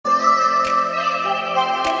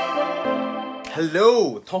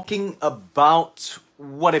Hello, talking about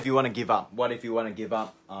what if you want to give up? What if you want to give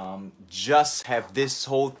up? Just have this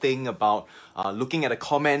whole thing about looking at the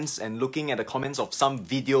comments and looking at the comments of some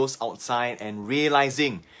videos outside and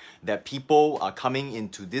realizing that people are coming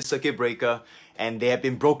into this circuit breaker and they have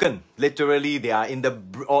been broken. Literally, they are in the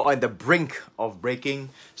or at the brink of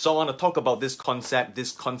breaking. So I want to talk about this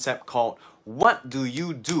concept called what do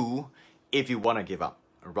you do if you want to give up?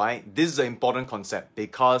 Right? This is an important concept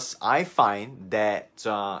because I find that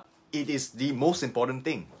it is the most important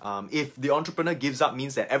thing. If the entrepreneur gives up,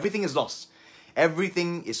 means that everything is lost.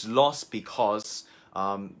 Everything is lost because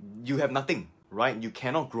you have nothing, right? You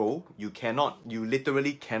cannot grow. You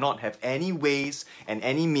literally cannot have any ways and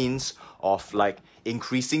any means of like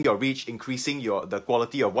increasing your reach, increasing the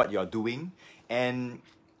quality of what you're doing, and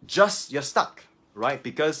you're stuck, right?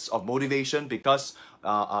 Because of motivation, because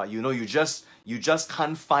you just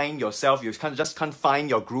can't find yourself, just can't find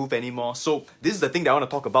your groove anymore. So this is the thing that I want to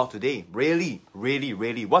talk about today. Really,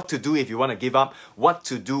 what to do if you want to give up, what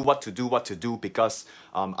to do, because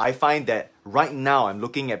I find that right now I'm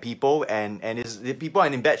looking at people and people are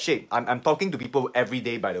in bad shape. I'm talking to people every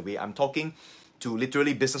day, by the way. I'm talking to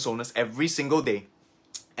literally business owners every single day,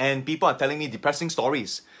 and people are telling me depressing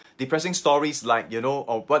stories like,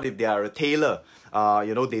 or what if they are a tailor,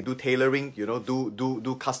 they do tailoring,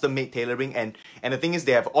 do custom made tailoring, and the thing is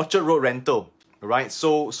they have Orchard Road rental, right?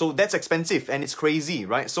 So that's expensive and it's crazy,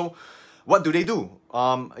 right? So what do?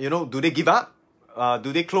 Do they give up?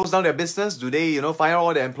 Do they close down their business? Do they, fire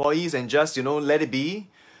all their employees and just, let it be?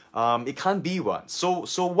 It can't be what.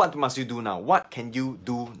 So what must you do now? What can you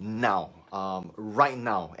do now? Right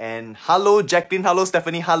now. And hello Jacqueline, hello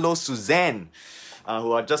Stephanie, hello Suzanne,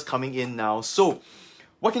 who are just coming in now. So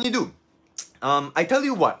what can you do? I tell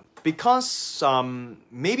you what, because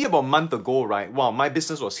maybe about a month ago, right, wow, my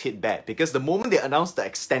business was hit bad because the moment they announced the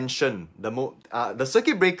extension, the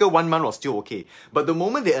circuit breaker 1 month was still okay, but the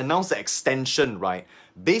moment they announced the extension, right,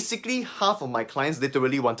 basically half of my clients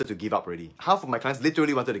literally wanted to give up already. Half of my clients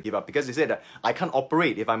literally wanted to give up because they said that I can't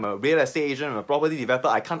operate. If I'm a real estate agent, I'm a property developer,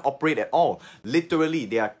 I can't operate at all. Literally,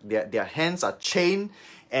 their hands are chained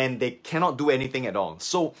and they cannot do anything at all.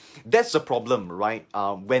 So that's the problem, right?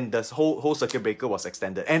 When the whole circuit breaker was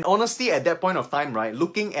extended. And honestly, at that point of time, right,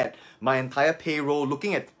 looking at my entire payroll,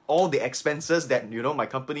 looking at all the expenses that my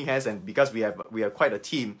company has, and because we have quite a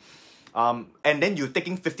team, and then you're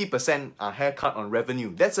taking 50% haircut on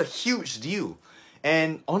revenue. That's a huge deal.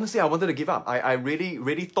 And honestly, I wanted to give up. I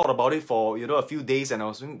really thought about it for a few days, and I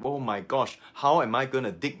was thinking, oh my gosh, how am I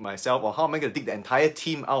gonna dig myself, or how am I gonna dig the entire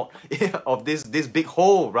team out of this big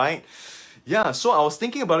hole, right? Yeah, so I was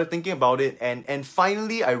thinking about it, and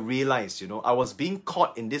finally I realized, I was being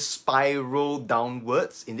caught in this spiral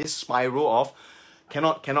downwards, in this spiral of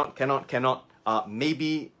cannot,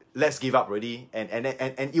 maybe let's give up already, and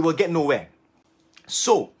it will get nowhere.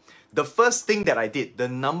 So the first thing that I did, the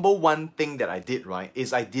number one thing that I did, right,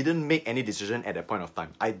 is I didn't make any decision at that point of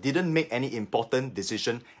time. I didn't make any important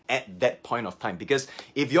decision at that point of time. Because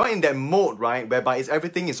if you're in that mode, right, whereby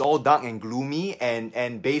everything is all dark and gloomy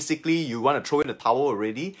and basically you want to throw in the towel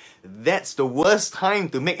already, that's the worst time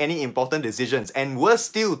to make any important decisions. And worse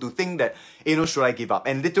still, to think that, should I give up?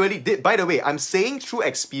 And literally, by the way, I'm saying through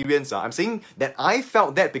experience. I'm saying that I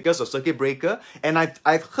felt that because of circuit breaker, and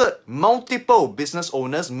I've heard multiple business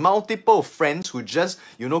owners, multiple friends who just,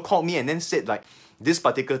 called me and then said like, this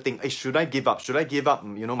particular thing, hey, should I give up? Should I give up,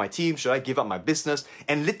 my team? Should I give up my business?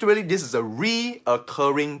 And literally, this is a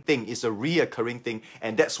reoccurring thing. It's a reoccurring thing.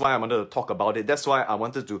 And that's why I wanted to talk about it. That's why I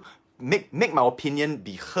wanted to make my opinion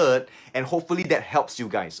be heard, and hopefully that helps you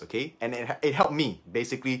guys, okay? And it helped me,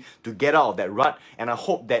 basically, to get out of that rut, and I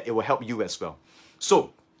hope that it will help you as well.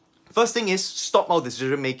 So, first thing is, stop all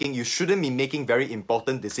decision making. You shouldn't be making very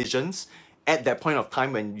important decisions at that point of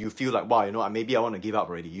time when you feel like, wow, maybe I want to give up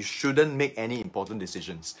already. You shouldn't make any important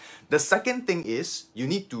decisions. The second thing is, you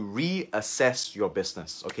need to reassess your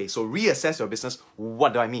business, okay? So, reassess your business.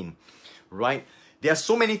 What do I mean? Right? There are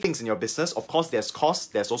so many things in your business. Of course, there's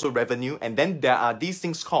cost, there's also revenue, and then there are these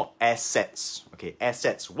things called assets. Okay,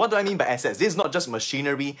 assets. What do I mean by assets? This is not just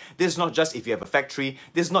machinery. This is not just if you have a factory.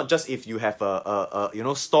 This is not just if you have a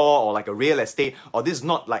store or like a real estate, or this is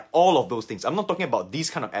not like all of those things. I'm not talking about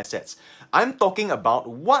these kind of assets. I'm talking about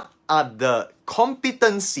what are the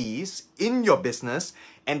competencies in your business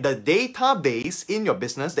and the database in your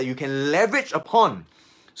business that you can leverage upon,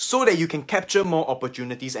 so that you can capture more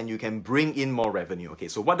opportunities and you can bring in more revenue. Okay,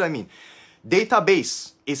 so what do I mean?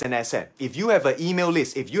 Database is an asset. If you have an email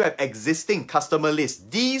list, if you have existing customer lists,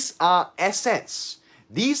 these are assets.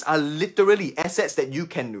 These are literally assets that you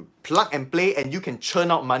can plug and play and you can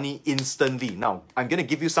churn out money instantly. Now, I'm going to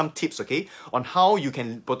give you some tips, okay, on how you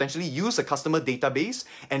can potentially use a customer database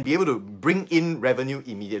and be able to bring in revenue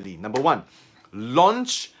immediately. Number one,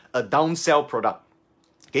 launch a downsell product.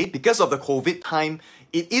 Okay, because of the COVID time,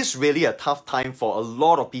 it is really a tough time for a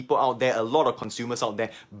lot of people out there, a lot of consumers out there,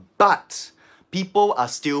 but people are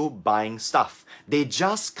still buying stuff. They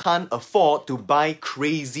just can't afford to buy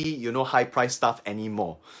crazy, high price stuff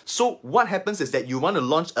anymore. So what happens is that you want to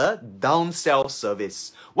launch a downsell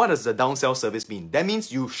service. What does the downsell service mean? That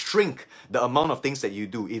means you shrink the amount of things that you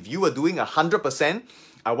do. If you were doing 100%,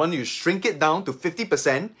 I want you to shrink it down to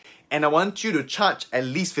 50%, and I want you to charge at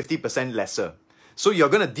least 50% lesser. So you're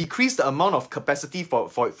going to decrease the amount of capacity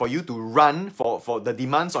for you to run, for the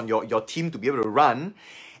demands on your team to be able to run.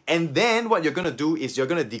 And then what you're going to do is you're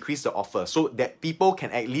going to decrease the offer so that people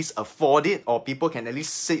can at least afford it, or people can at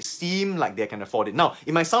least seem like they can afford it. Now,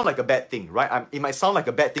 it might sound like a bad thing, right? It might sound like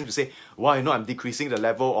a bad thing to say, well, I'm decreasing the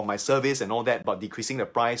level of my service and all that, but decreasing the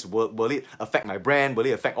price, will it affect my brand? Will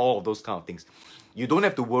it affect all of those kind of things? You don't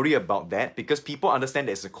have to worry about that because people understand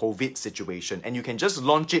that it's a COVID situation and you can just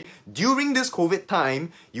launch it during this COVID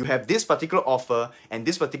time. You have this particular offer, and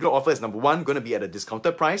this particular offer is, number one, going to be at a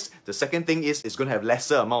discounted price. The second thing is it's going to have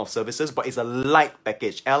lesser amount of services, but it's a light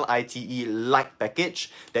package, L-I-T-E, light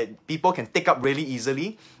package that people can take up really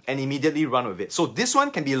easily and immediately run with it. So this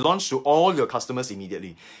one can be launched to all your customers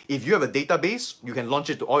immediately. If you have a database, you can launch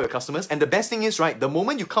it to all your customers. And the best thing is, right, the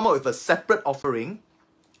moment you come out with a separate offering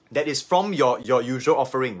that is from your usual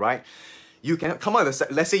offering, right? You can come out with,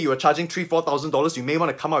 let's say you are charging $3,000-$4,000, you may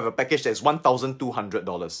want to come out with a package that is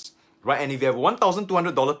 $1,200, right? And if you have a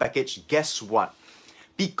 $1,200 package, guess what?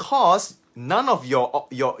 Because none of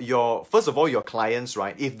your first of all, your clients,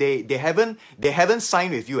 right, if they haven't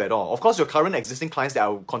signed with you at all, of course your current existing clients that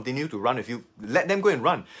will continue to run with you, let them go and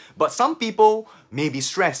run. But some people may be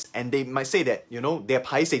stressed and they might say that, they're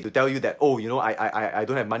paiseh to tell you that, oh, I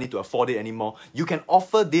don't have money to afford it anymore. You can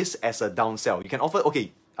offer this as a downsell. You can offer,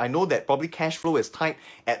 okay, I know that probably cash flow is tight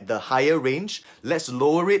at the higher range. Let's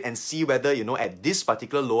lower it and see whether, at this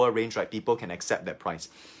particular lower range, right, people can accept that price.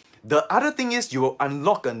 The other thing is you will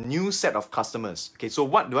unlock a new set of customers. Okay, so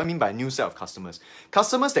what do I mean by a new set of customers?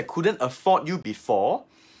 Customers that couldn't afford you before,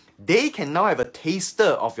 they can now have a taster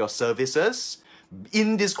of your services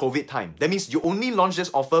in this COVID time. That means you only launch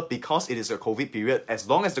this offer because it is a COVID period. As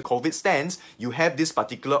long as the COVID stands, you have this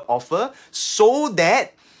particular offer so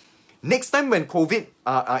that next time when COVID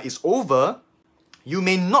is over, you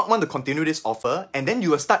may not want to continue this offer, and then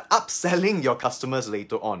you will start upselling your customers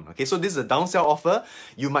later on. Okay, so this is a downsell offer.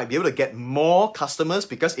 You might be able to get more customers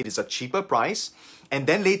because it is a cheaper price, and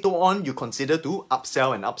then later on you consider to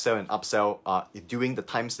upsell and upsell and upsell during the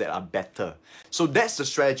times that are better. So that's the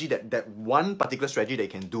strategy, that one particular strategy that you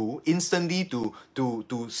can do instantly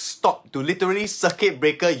to stop, to literally circuit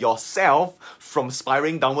breaker yourself from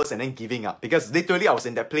spiraling downwards and then giving up. Because literally I was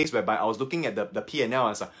in that place whereby I was looking at the P&L and I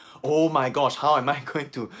was like, oh my gosh, how am I going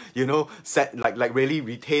to, set like really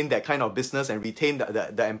retain that kind of business and retain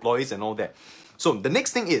the employees and all that. So the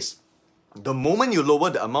next thing is, the moment you lower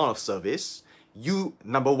the amount of service, you,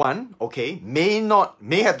 number one, okay, may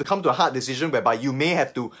have to come to a hard decision whereby you may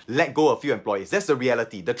have to let go of a few employees. That's the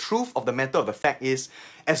reality. The truth of the matter of the fact is,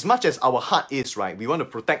 as much as our heart is, right, we want to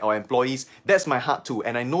protect our employees, that's my heart too.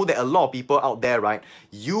 And I know that a lot of people out there, right,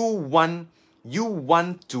 you want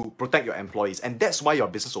to protect your employees, and that's why you're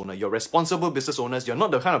a business owner. You're responsible business owners. You're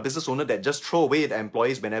not the kind of business owner that just throw away the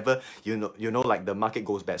employees whenever like the market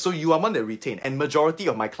goes bad. So you are one that retain. And majority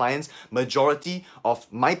of my clients, majority of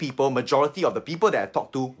my people, majority of the people that I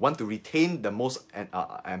talk to want to retain the most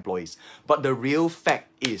employees. But the real fact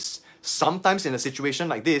is, sometimes in a situation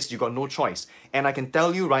like this, you got no choice. And I can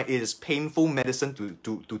tell you, right, it is painful medicine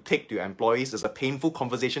to take to your employees. It's a painful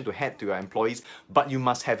conversation to have to your employees, but you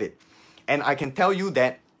must have it. And I can tell you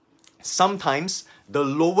that sometimes the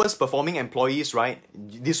lowest performing employees, right,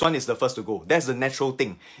 this one is the first to go. That's the natural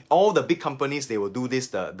thing. All the big companies, they will do this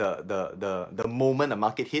the moment the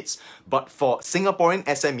market hits. But for Singaporean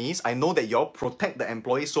SMEs, I know that you all protect the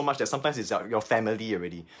employees so much that sometimes it's your family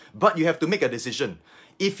already. But you have to make a decision.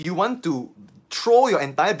 If you want to throw your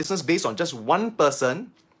entire business based on just one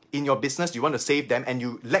person in your business, you want to save them, and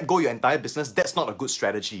you let go your entire business, that's not a good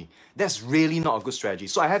strategy. That's really not a good strategy.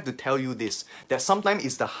 So I have to tell you this, that sometimes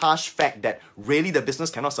it's the harsh fact that really the business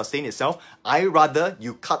cannot sustain itself. I rather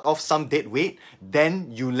you cut off some dead weight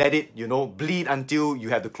than you let it, bleed until you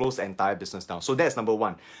have to close the entire business down. So that's number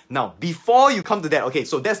one. Now, before you come to that, okay,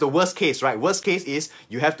 so that's the worst case, right? Worst case is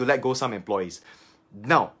you have to let go some employees.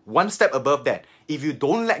 Now, one step above that, if you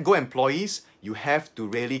don't let go employees, you have to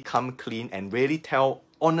really come clean and really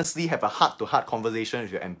honestly have a heart-to-heart conversation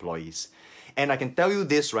with your employees. And I can tell you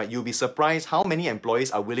this, right? You'll be surprised how many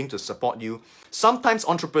employees are willing to support you. Sometimes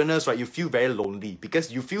entrepreneurs, right, you feel very lonely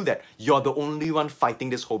because you feel that you're the only one fighting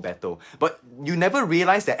this whole battle. But you never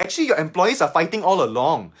realize that actually your employees are fighting all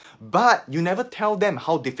along. But you never tell them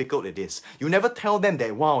how difficult it is. You never tell them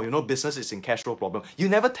that, wow, business is in cash flow problem. You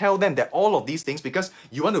never tell them that all of these things because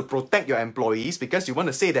you want to protect your employees, because you want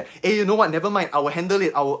to say that, hey, you know what, never mind, I will handle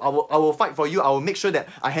it. I will fight for you. I will make sure that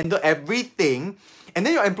I handle everything. And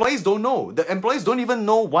then your employees don't know. The employees don't even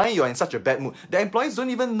know why you're in such a bad mood. The employees don't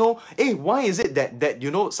even know, hey, why is it that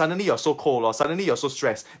suddenly you're so cold or suddenly you're so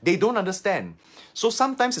stressed? They don't understand. So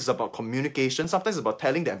sometimes it's about communication. Sometimes it's about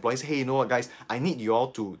telling the employees, hey, you know what, guys, I need you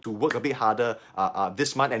all to work a bit harder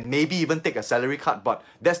this month and maybe even take a salary cut. But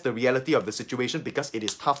that's the reality of the situation because it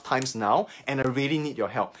is tough times now and I really need your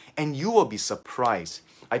help. And you will be surprised.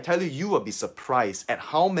 I tell you, you will be surprised at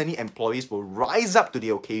how many employees will rise up to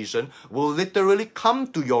the occasion, will literally come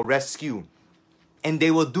to your rescue. And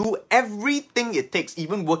they will do everything it takes,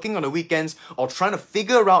 even working on the weekends or trying to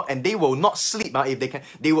figure out, and they will not sleep if they can.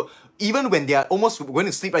 They will, even when they are almost going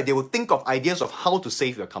to sleep, right, they will think of ideas of how to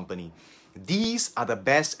save your company. These are the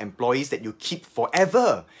best employees that you keep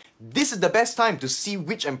forever. This is the best time to see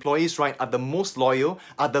which employees, right, are the most loyal,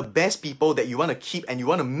 are the best people that you want to keep, and you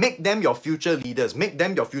want to make them your future leaders, make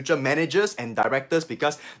them your future managers and directors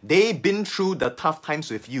because they've been through the tough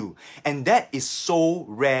times with you. And that is so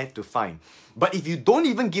rare to find. But if you don't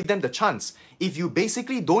even give them the chance, if you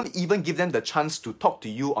basically don't even give them the chance to talk to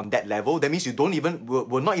you on that level, that means you don't even,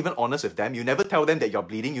 we're not even honest with them, you never tell them that you're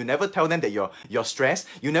bleeding, you never tell them that you're stressed,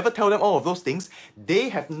 you never tell them all of those things, they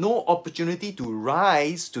have no opportunity to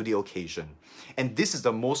rise to the occasion. And this is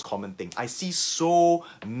the most common thing. I see so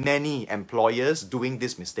many employers doing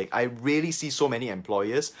this mistake. I really see so many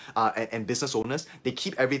employers and business owners, they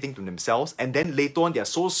keep everything to themselves and then later on they're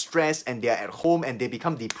so stressed and they're at home and they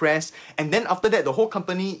become depressed. And then after that, the whole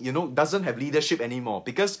company, doesn't have leadership anymore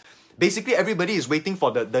because basically everybody is waiting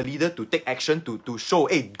for the leader to take action to show,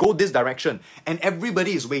 hey, go this direction. And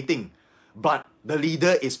everybody is waiting. But the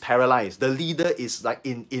leader is paralyzed. The leader is like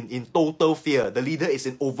in total fear. The leader is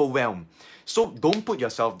in overwhelm. So don't put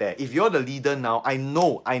yourself there. If you're the leader now, I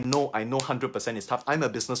know 100% is tough. I'm a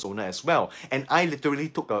business owner as well. And I literally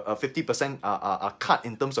took a 50% cut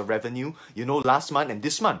in terms of revenue, last month and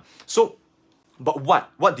this month. So, but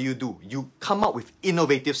what do? You come up with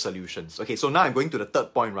innovative solutions. Okay, so now I'm going to the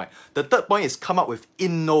third point, right? The third point is come up with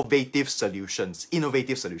innovative solutions.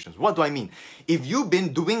 Innovative solutions. What do I mean? If you've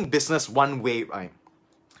been doing business one way, right,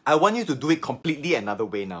 I want you to do it completely another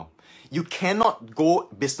way now. You cannot go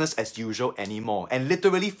business as usual anymore. And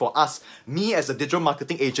literally for us, me as a digital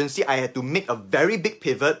marketing agency, I had to make a very big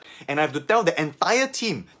pivot and I have to tell the entire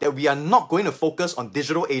team that we are not going to focus on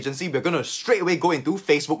digital agency. We're going to straight away go into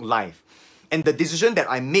Facebook Live. And the decision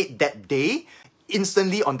that I made that day,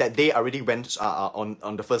 instantly on that day, I already went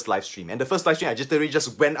on the first live stream. And the first live stream, I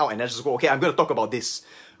just went out and I just go, okay, I'm going to talk about this.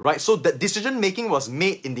 Right? So the decision making was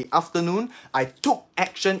made in the afternoon. I took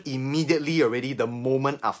action immediately already the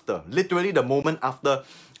moment after. Literally the moment after,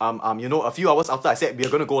 a few hours after I said we're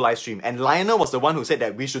going to go live stream. And Lionel was the one who said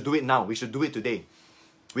that we should do it now. We should do it today.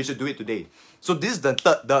 We should do it today. So this is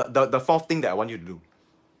the fourth thing that I want you to do.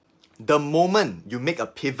 The moment you make a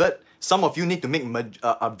pivot, some of you need to make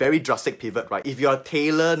a very drastic pivot, right? If you're a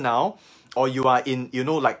tailor now, or you are in,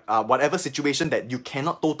 whatever situation that you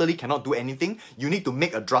totally cannot do anything, you need to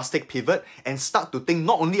make a drastic pivot and start to think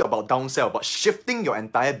not only about downsell, but shifting your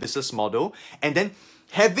entire business model and then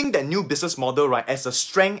having that new business model, right, as a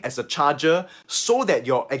strength, as a charger, so that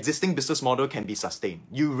your existing business model can be sustained.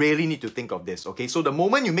 You really need to think of this, okay? So the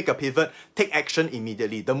moment you make a pivot, take action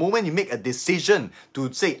immediately. The moment you make a decision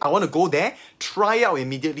to say, I want to go there, try out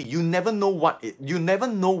immediately. You never know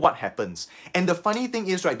what happens. And the funny thing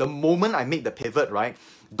is, right, the moment I made the pivot, right,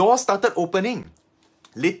 doors started opening.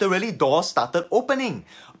 Literally, doors started opening.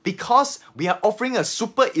 Because we are offering a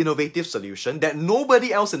super innovative solution that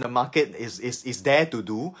nobody else in the market is there to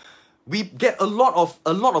do, we get a lot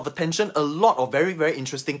of attention, a lot of very, very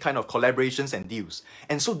interesting kind of collaborations and deals.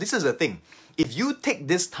 And so this is the thing. If you take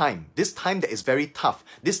this time that is very tough,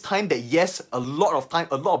 this time that, yes, a lot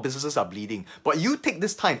of businesses are bleeding, but you take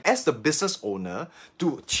this time as the business owner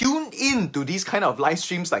to tune in to these kind of live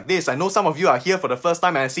streams like this. I know some of you are here for the first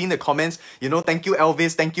time and I've seen the comments, thank you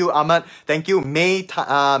Elvis, thank you Ahmad, thank you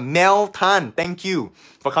Mel Tan, thank you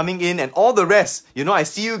for coming in and all the rest. I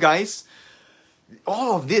see you guys.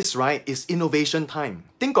 all of this, right, is innovation time.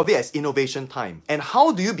 Think of it as innovation time. And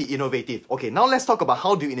how do you be innovative? Okay, now let's talk about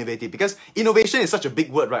how do you innovative, because innovation is such a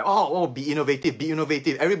big word, right? Be innovative, be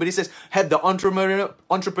innovative. Everybody says have the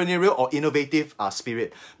entrepreneurial or innovative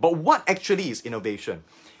spirit. But what actually is innovation?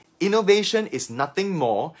 Innovation is nothing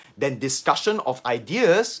more than discussion of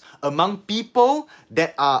ideas among people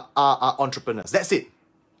that are entrepreneurs. That's it.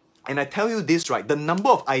 And I tell you this, right, the number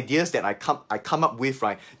of ideas that I come up with,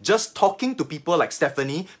 right, just talking to people like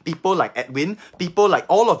Stephanie, people like Edwin, people like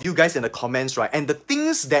all of you guys in the comments, right, and the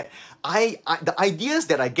things that the ideas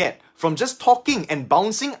that I get from just talking and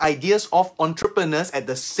bouncing ideas off entrepreneurs at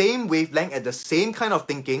the same wavelength, at the same kind of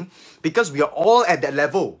thinking, because we are all at that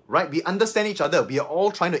level, right? We understand each other. We are all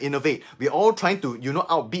trying to innovate. We are all trying to,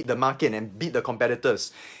 outbeat the market and beat the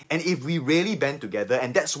competitors. And if we really band together,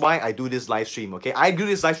 and that's why I do this live stream, okay? I do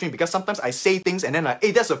this live stream because sometimes I say things and then like, hey,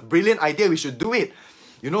 that's a brilliant idea. We should do it.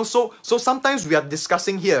 So sometimes we are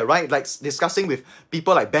discussing here, right? Like discussing with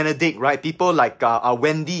people like Benedict, right? People like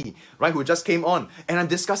Wendy, right? Who just came on. And I'm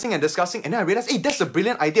discussing, and then I realized, hey, that's a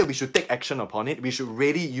brilliant idea. We should take action upon it. We should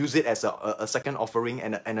really use it as a second offering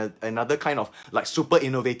and another kind of like super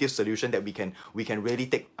innovative solution that we can really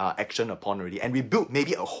take action upon already. And we built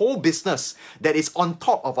maybe a whole business that is on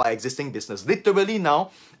top of our existing business. Literally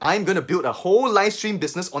now, I'm going to build a whole live stream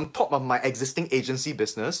business on top of my existing agency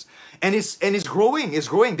business. And it's growing.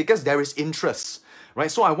 It's growing because there is interest,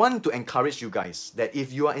 right? So I want to encourage you guys that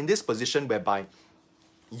if you are in this position whereby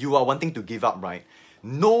you are wanting to give up, right?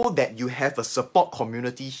 Know that you have a support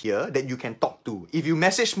community here that you can talk to. If you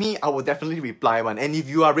message me, I will definitely reply one. And if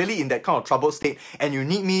you are really in that kind of troubled state and you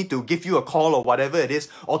need me to give you a call or whatever it is,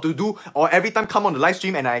 or every time come on the live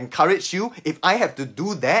stream and I encourage you, if I have to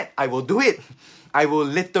do that, I will do it. I will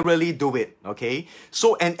literally do it, okay?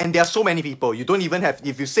 So, and there are so many people. You don't even have,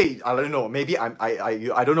 if you say, I don't know, maybe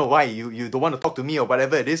I don't know why you don't want to talk to me or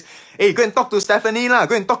whatever it is. Hey, go and talk to Stephanie lah.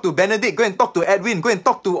 Go and talk to Benedict. Go and talk to Edwin. Go and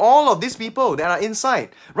talk to all of these people that are inside,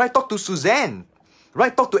 right? Talk to Suzanne,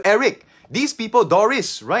 right? Talk to Eric. These people,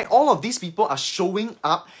 Doris, right? All of these people are showing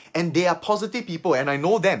up and they are positive people and I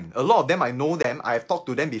know them. A lot of them, I know them. I've talked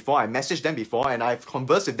to them before. I messaged them before and I've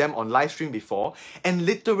conversed with them on live stream before. And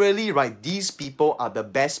literally, right, these people are the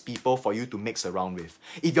best people for you to mix around with.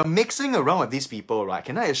 If you're mixing around with these people, right,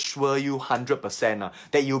 can I assure you 100%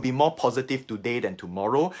 that you'll be more positive today than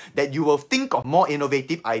tomorrow, that you will think of more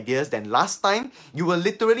innovative ideas than last time. You will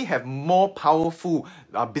literally have more powerful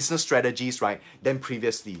business strategies, right, than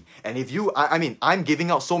previously. And if you, I'm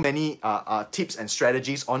giving out so many tips and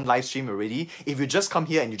strategies on live stream already. If you just come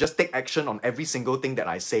here and you just take action on every single thing that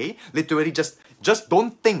I say, literally just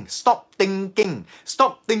don't think. Stop thinking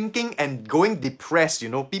and going depressed.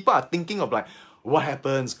 People are thinking of like, what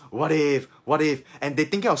happens? What if? And they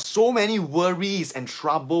think of so many worries and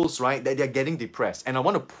troubles, right, that they're getting depressed. And I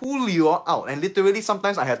want to pull you all out. And literally,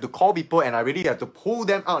 sometimes I have to call people and I really have to pull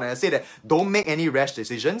them out. And I say that don't make any rash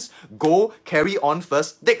decisions. Go carry on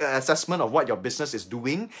first. Take an assessment of what your business is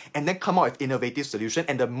doing and then come out with innovative solution.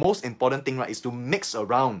 And the most important thing, right, is to mix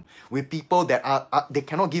around with people that they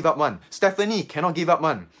cannot give up one. Stephanie cannot give up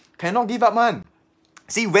one. Cannot give up one.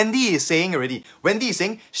 See, Wendy is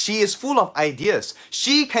saying she is full of ideas.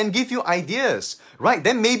 She can give you ideas, right?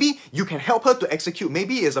 Then maybe you can help her to execute.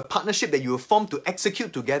 Maybe it's a partnership that you will form to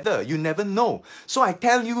execute together. You never know. So I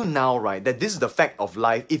tell you now, right, that this is the fact of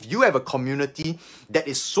life. If you have a community that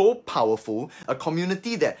is so powerful, a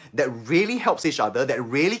community that really helps each other, that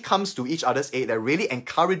really comes to each other's aid, that really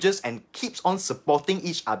encourages and keeps on supporting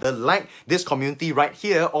each other, like this community right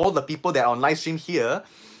here, all the people that are on live stream here.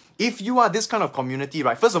 If you are this kind of community,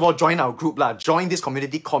 right, first of all, join our group lah. Join this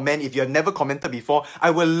community, comment. If you have never commented before,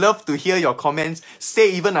 I would love to hear your comments.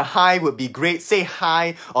 Say even a hi would be great. Say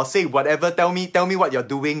hi or say whatever. Tell me what you're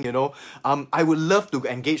doing, I would love to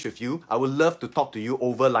engage with you. I would love to talk to you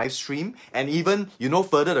over live stream and even,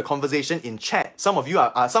 further the conversation in chat. Some of you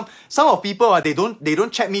are, some of people, they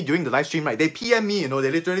don't chat me during the live stream, right? They PM me,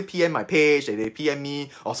 they literally PM my page, they PM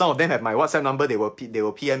me, or some of them have my WhatsApp number, they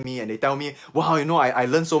will PM me and they tell me, wow, I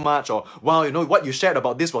learned so much, or wow, what you shared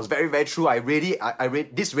about this was very, very true.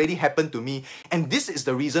 This really happened to me. And this is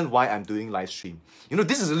the reason why I'm doing live stream.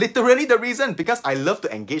 This is literally the reason, because I love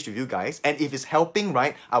to engage with you guys. And if it's helping,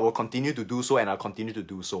 right, I will continue to do so and I'll continue to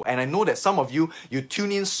do so. And I know that some of you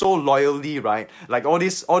tune in so loyally, right? Like all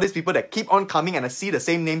these people that keep on coming and I see the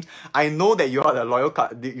same names. I know that you are the loyal,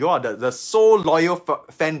 you are the so loyal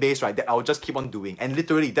fan base, right, that I'll just keep on doing. And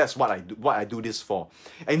literally that's what I do this for.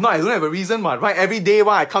 And I don't have a reason, right? Every day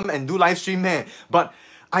why I come and do live stream, but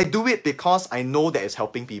I do it because I know that it's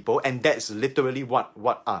helping people, and that's literally what.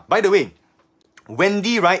 By the way,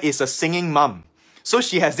 Wendy, right, is a singing mom. So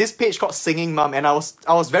she has this page called Singing Mom, and I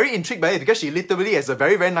was very intrigued by it because she literally has a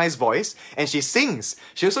very, very nice voice and she sings.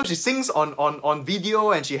 She sings on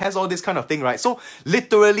video, and she has all this kind of thing, right? So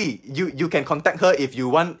literally you can contact her if you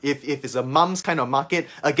want, if it's a mom's kind of market.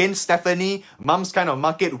 Again, Stephanie, mom's kind of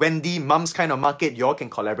market, Wendy, mom's kind of market, you all can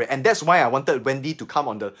collaborate. And that's why I wanted Wendy to come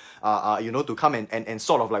on the to come and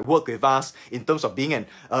sort of like work with us in terms of being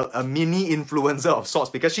a mini influencer of sorts,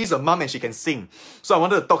 because she's a mom and she can sing. So I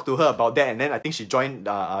wanted to talk to her about that, and then I think she joined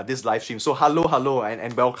this live stream. So hello,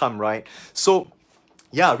 and welcome, right? So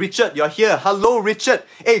yeah, Richard, you're here. Hello, Richard.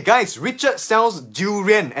 Hey guys, Richard sells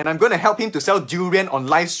durian, and I'm going to help him to sell durian on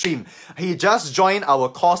live stream. He just joined our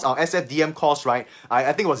course, our SFDM course, right?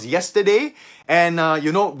 I think it was yesterday. And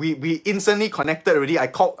we instantly connected already.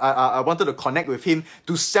 I wanted to connect with him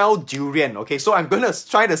to sell durian. Okay, so I'm gonna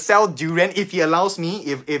try to sell durian if he allows me,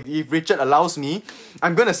 if Richard allows me.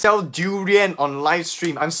 I'm gonna sell durian on live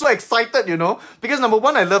stream. I'm so excited, because number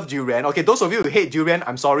one, I love durian. Okay, those of you who hate durian,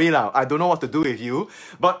 I'm sorry lah. I don't know what to do with you.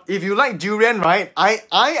 But if you like durian, right,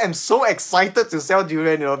 I am so excited to sell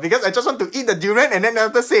durian, because I just want to eat the durian and then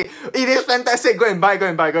after say, it is fantastic, go and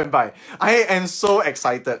buy. I am so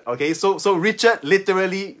excited. Okay, so Richard,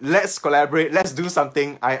 literally, let's collaborate, let's do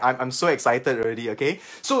something. I'm so excited already. Okay,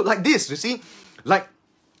 so like this, you see, like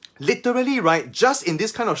literally, right, just in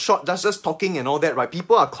this kind of short, just talking and all that, right,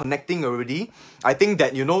 people are connecting already. I think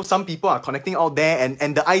that, some people are connecting out there,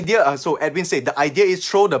 and the idea, so Edwin said, the idea is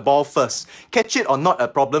throw the ball first. Catch it or not, a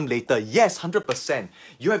problem later. Yes, 100%.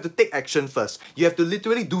 You have to take action first. You have to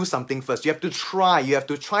literally do something first. You have to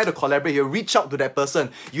try to collaborate. You reach out to that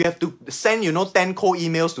person. You have to send, 10 cold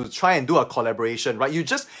emails to try and do a collaboration, right? You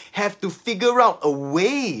just have to figure out a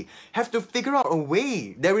way.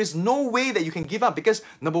 There is no way that you can give up, because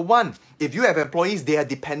number one, if you have employees, they are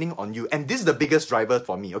depending on you. And this is the biggest driver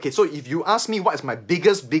for me. Okay, so if you ask me what is my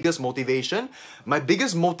biggest motivation,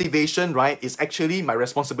 right, is actually my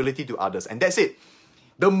responsibility to others. And that's it.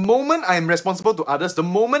 The moment I am responsible to others, the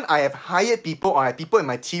moment I have hired people or I have people in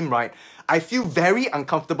my team, right, I feel very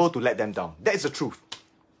uncomfortable to let them down. That is the truth.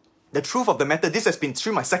 The truth of the matter, this has been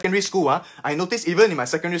through my secondary school. I noticed even in my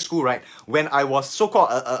secondary school, right, when I was so-called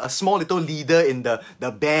a small little leader in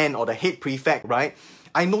the band or the head prefect, right,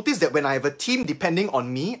 I noticed that when I have a team depending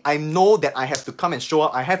on me, I know that I have to come and show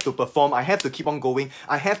up, I have to perform, I have to keep on going,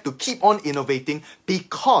 I have to keep on innovating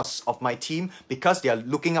because of my team, because they are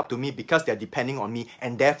looking up to me, because they are depending on me,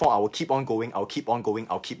 and therefore I will keep on going.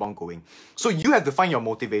 So you have to find your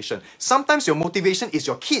motivation. Sometimes your motivation is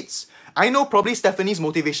your kids. I know probably Stephanie's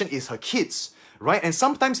motivation is her kids, right? And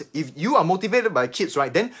sometimes if you are motivated by kids,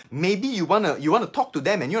 right, then maybe you wanna talk to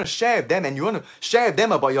them and you wanna share with them and you wanna share with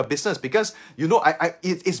them about your business, because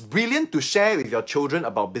it's brilliant to share with your children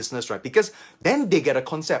about business, right? Because then they get a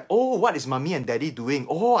concept. Oh, what is mommy and daddy doing?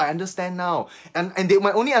 Oh, I understand now. And they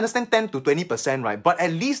might only understand 10 to 20%, right? But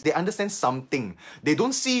at least they understand something. They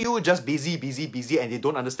don't see you just busy, and they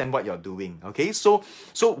don't understand what you're doing. Okay, so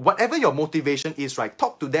whatever your motivation is, right,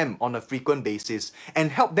 talk to them on a frequent basis and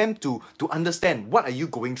help them to understand what are you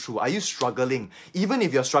going through. Are you struggling? Even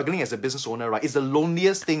if you're struggling as a business owner, right, it's the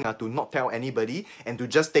loneliest thing to not tell anybody and to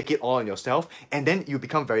just take it all on yourself, and then you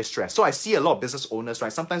become very stressed. So I see a lot of business owners,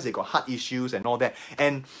 right, sometimes they got heart issues and all that,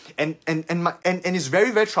 and it's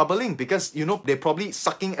very, very troubling, because they're probably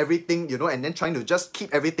sucking everything, and then trying to just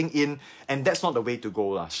keep everything in, and that's not the way to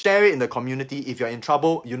go. Share it in the community. If you're in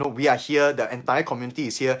trouble, we are here, the entire community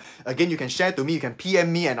is here. Again, you can share to me, you can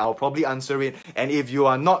PM me, and I'll probably answer it. And if you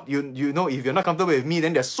are not, if you're not comfortable with me,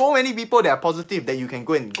 then there's so many people that are positive that you can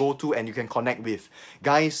go to and you can connect with.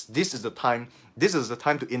 Guys, this is the time. This is the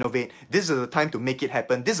time to innovate. This is the time to make it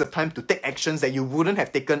happen. This is the time to take actions that you wouldn't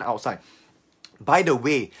have taken outside. By the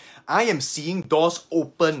way, I am seeing doors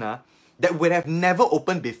open that would have never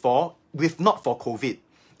opened before if not for COVID.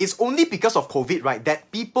 It's only because of COVID, right,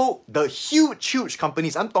 that people, the huge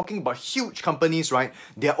companies, I'm talking about huge companies, right,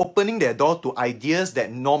 they're opening their door to ideas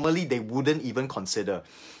that normally they wouldn't even consider.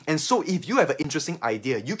 And so if you have an interesting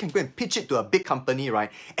idea, you can go and pitch it to a big company, right?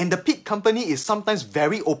 And the big company is sometimes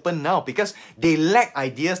very open now because they lack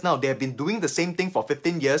ideas now. They have been doing the same thing for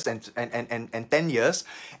 15 years and 10 years,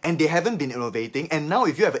 and they haven't been innovating. And now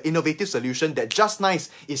if you have an innovative solution that just nice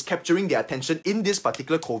is capturing their attention in this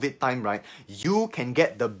particular COVID time, right, you can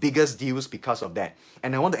get the biggest deals because of that.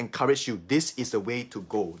 And I want to encourage you, this is the way to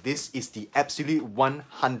go. This is the absolute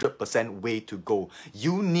 100% way to go.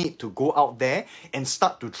 You need to go out there and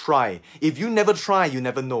start to try. If you never try, you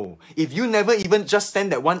never know. If you never even just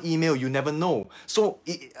send that one email, you never know. So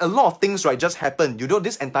a lot of things, right, just happen.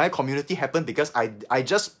 This entire community happened because I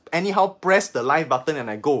just anyhow press the live button and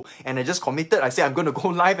I go. And I just committed. I say I'm going to go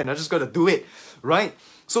live and I'm just going to do it, right?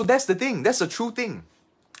 So that's the thing. That's the true thing.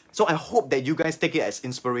 So I hope that you guys take it as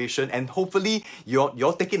inspiration, and hopefully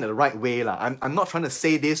you're taking it the right way lah. I'm not trying to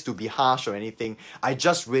say this to be harsh or anything. I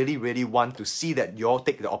just really want to see that you all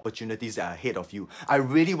take the opportunities that are ahead of you. I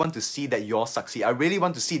really want to see that you all succeed. I really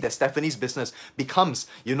want to see that Stephanie's business becomes,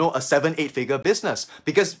 you know, a 7-8 figure business,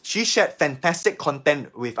 because she shared fantastic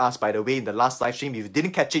content with us, by the way, in the last live stream. If you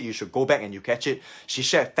didn't catch it, you should go back and you catch it. She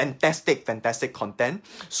shared fantastic content.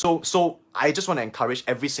 So I just want to encourage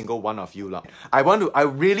every single one of you lah. I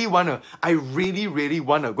really want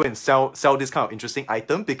to go and sell this kind of interesting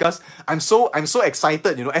item, because I'm so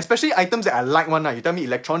excited, you know, especially items that I like one lah. You tell me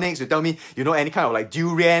electronics, you tell me, you know, any kind of like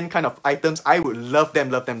durian kind of items, I would love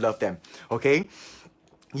them. Okay?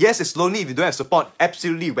 Yes, it's lonely if you don't have support.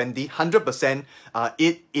 Absolutely, Wendy, 100%.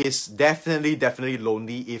 It is definitely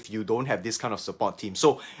lonely if you don't have this kind of support team.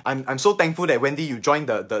 So I'm so thankful that, Wendy, you joined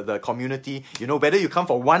the community. You know, whether you come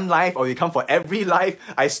for one live or you come for every live,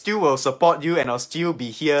 I still will support you, and I'll still be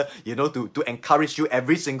here, you know, to encourage you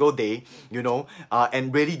every single day, you know,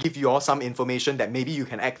 and really give you all some information that maybe you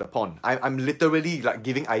can act upon. I'm literally like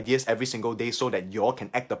giving ideas every single day so that you all can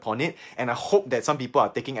act upon it, and I hope that some people are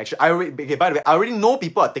taking action. By the way, I already know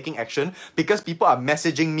people are taking action, because people are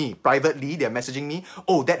messaging me privately. They're messaging me,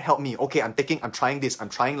 oh, that helped me. Okay, I'm trying this. I'm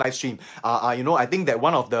trying live stream. You know, I think that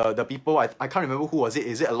one of the people, I can't remember who was it.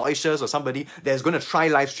 Is it Aloysius or somebody that's going to try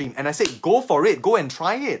live stream? And I said, go for it. Go and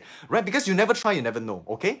try it, right? Because you never try, you never know.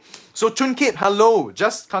 Okay. So Chun Kit, hello,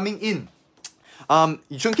 just coming in.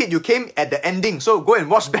 Chun Kit, you came at the ending, so go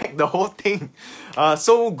and watch back the whole thing.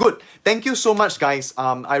 So good. Thank you so much, guys.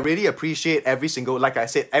 I really appreciate every single, like I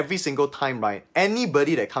said, every single time, right?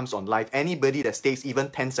 Anybody that comes on live, anybody that stays even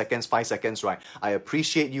 10 seconds, 5 seconds, right? I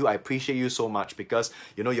appreciate you. I appreciate you so much, because,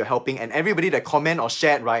 you know, you're helping. And everybody that comment or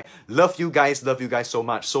shared, right? Love you guys so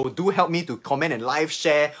much. So do help me to comment and live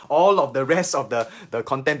share all of the rest of the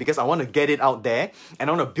content, because I want to get it out there, and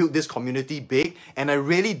I want to build this community big. And I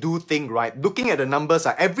really do think, right, looking at the numbers,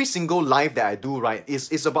 every single live that I do, right,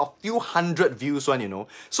 is about few hundred views one, you know.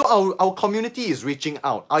 So our community is reaching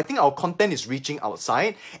out. I think our content is reaching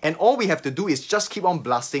outside, and all we have to do is just keep on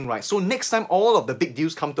blasting, right? So next time all of the big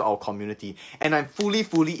deals come to our community, and I'm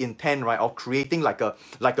fully intent, right, of creating like a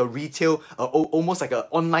retail, almost like an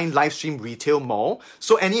online live stream retail mall.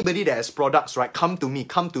 So anybody that has products, right, come to me,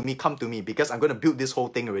 because I'm going to build this whole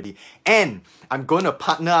thing already. And I'm going to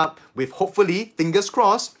partner up with, hopefully, fingers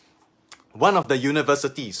crossed, one of the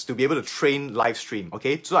universities to be able to train live stream.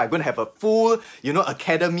 Okay, so I'm going to have a full, you know,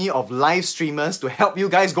 academy of live streamers to help you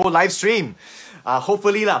guys go live stream.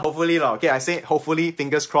 Hopefully lah. Okay, I say hopefully,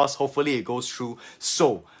 fingers crossed, hopefully it goes through.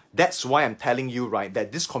 So that's why I'm telling you, right,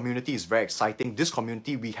 that this community is very exciting. This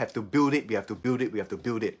community, we have to build it.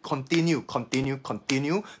 Continue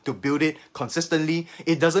to build it consistently.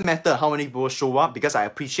 It doesn't matter how many people show up, because I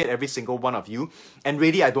appreciate every single one of you. And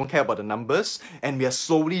really, I don't care about the numbers. And we are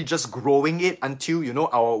slowly just growing it until, you know,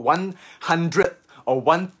 our 100th or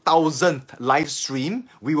 1000th live stream,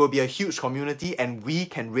 we will be a huge community, and we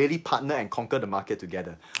can really partner and conquer the market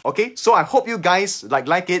together. Okay, so I hope you guys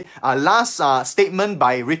like it. Last statement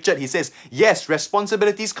by Richard, he says, yes,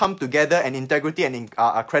 responsibilities come together, and integrity and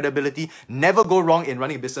credibility never go wrong in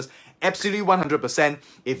running a business. Absolutely 100%.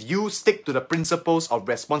 If you stick to the principles of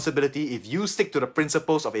responsibility, if you stick to the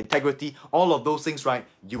principles of integrity, all of those things, right,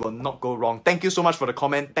 you will not go wrong. Thank you so much for the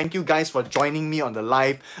comment. Thank you guys for joining me on the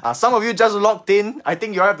live. Some of you just logged in. I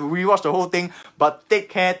think you have to rewatch the whole thing, but take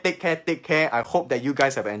care. I hope that you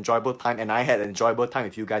guys have an enjoyable time, and I had an enjoyable time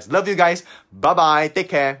with you guys. Love you guys. Bye-bye. Take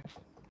care.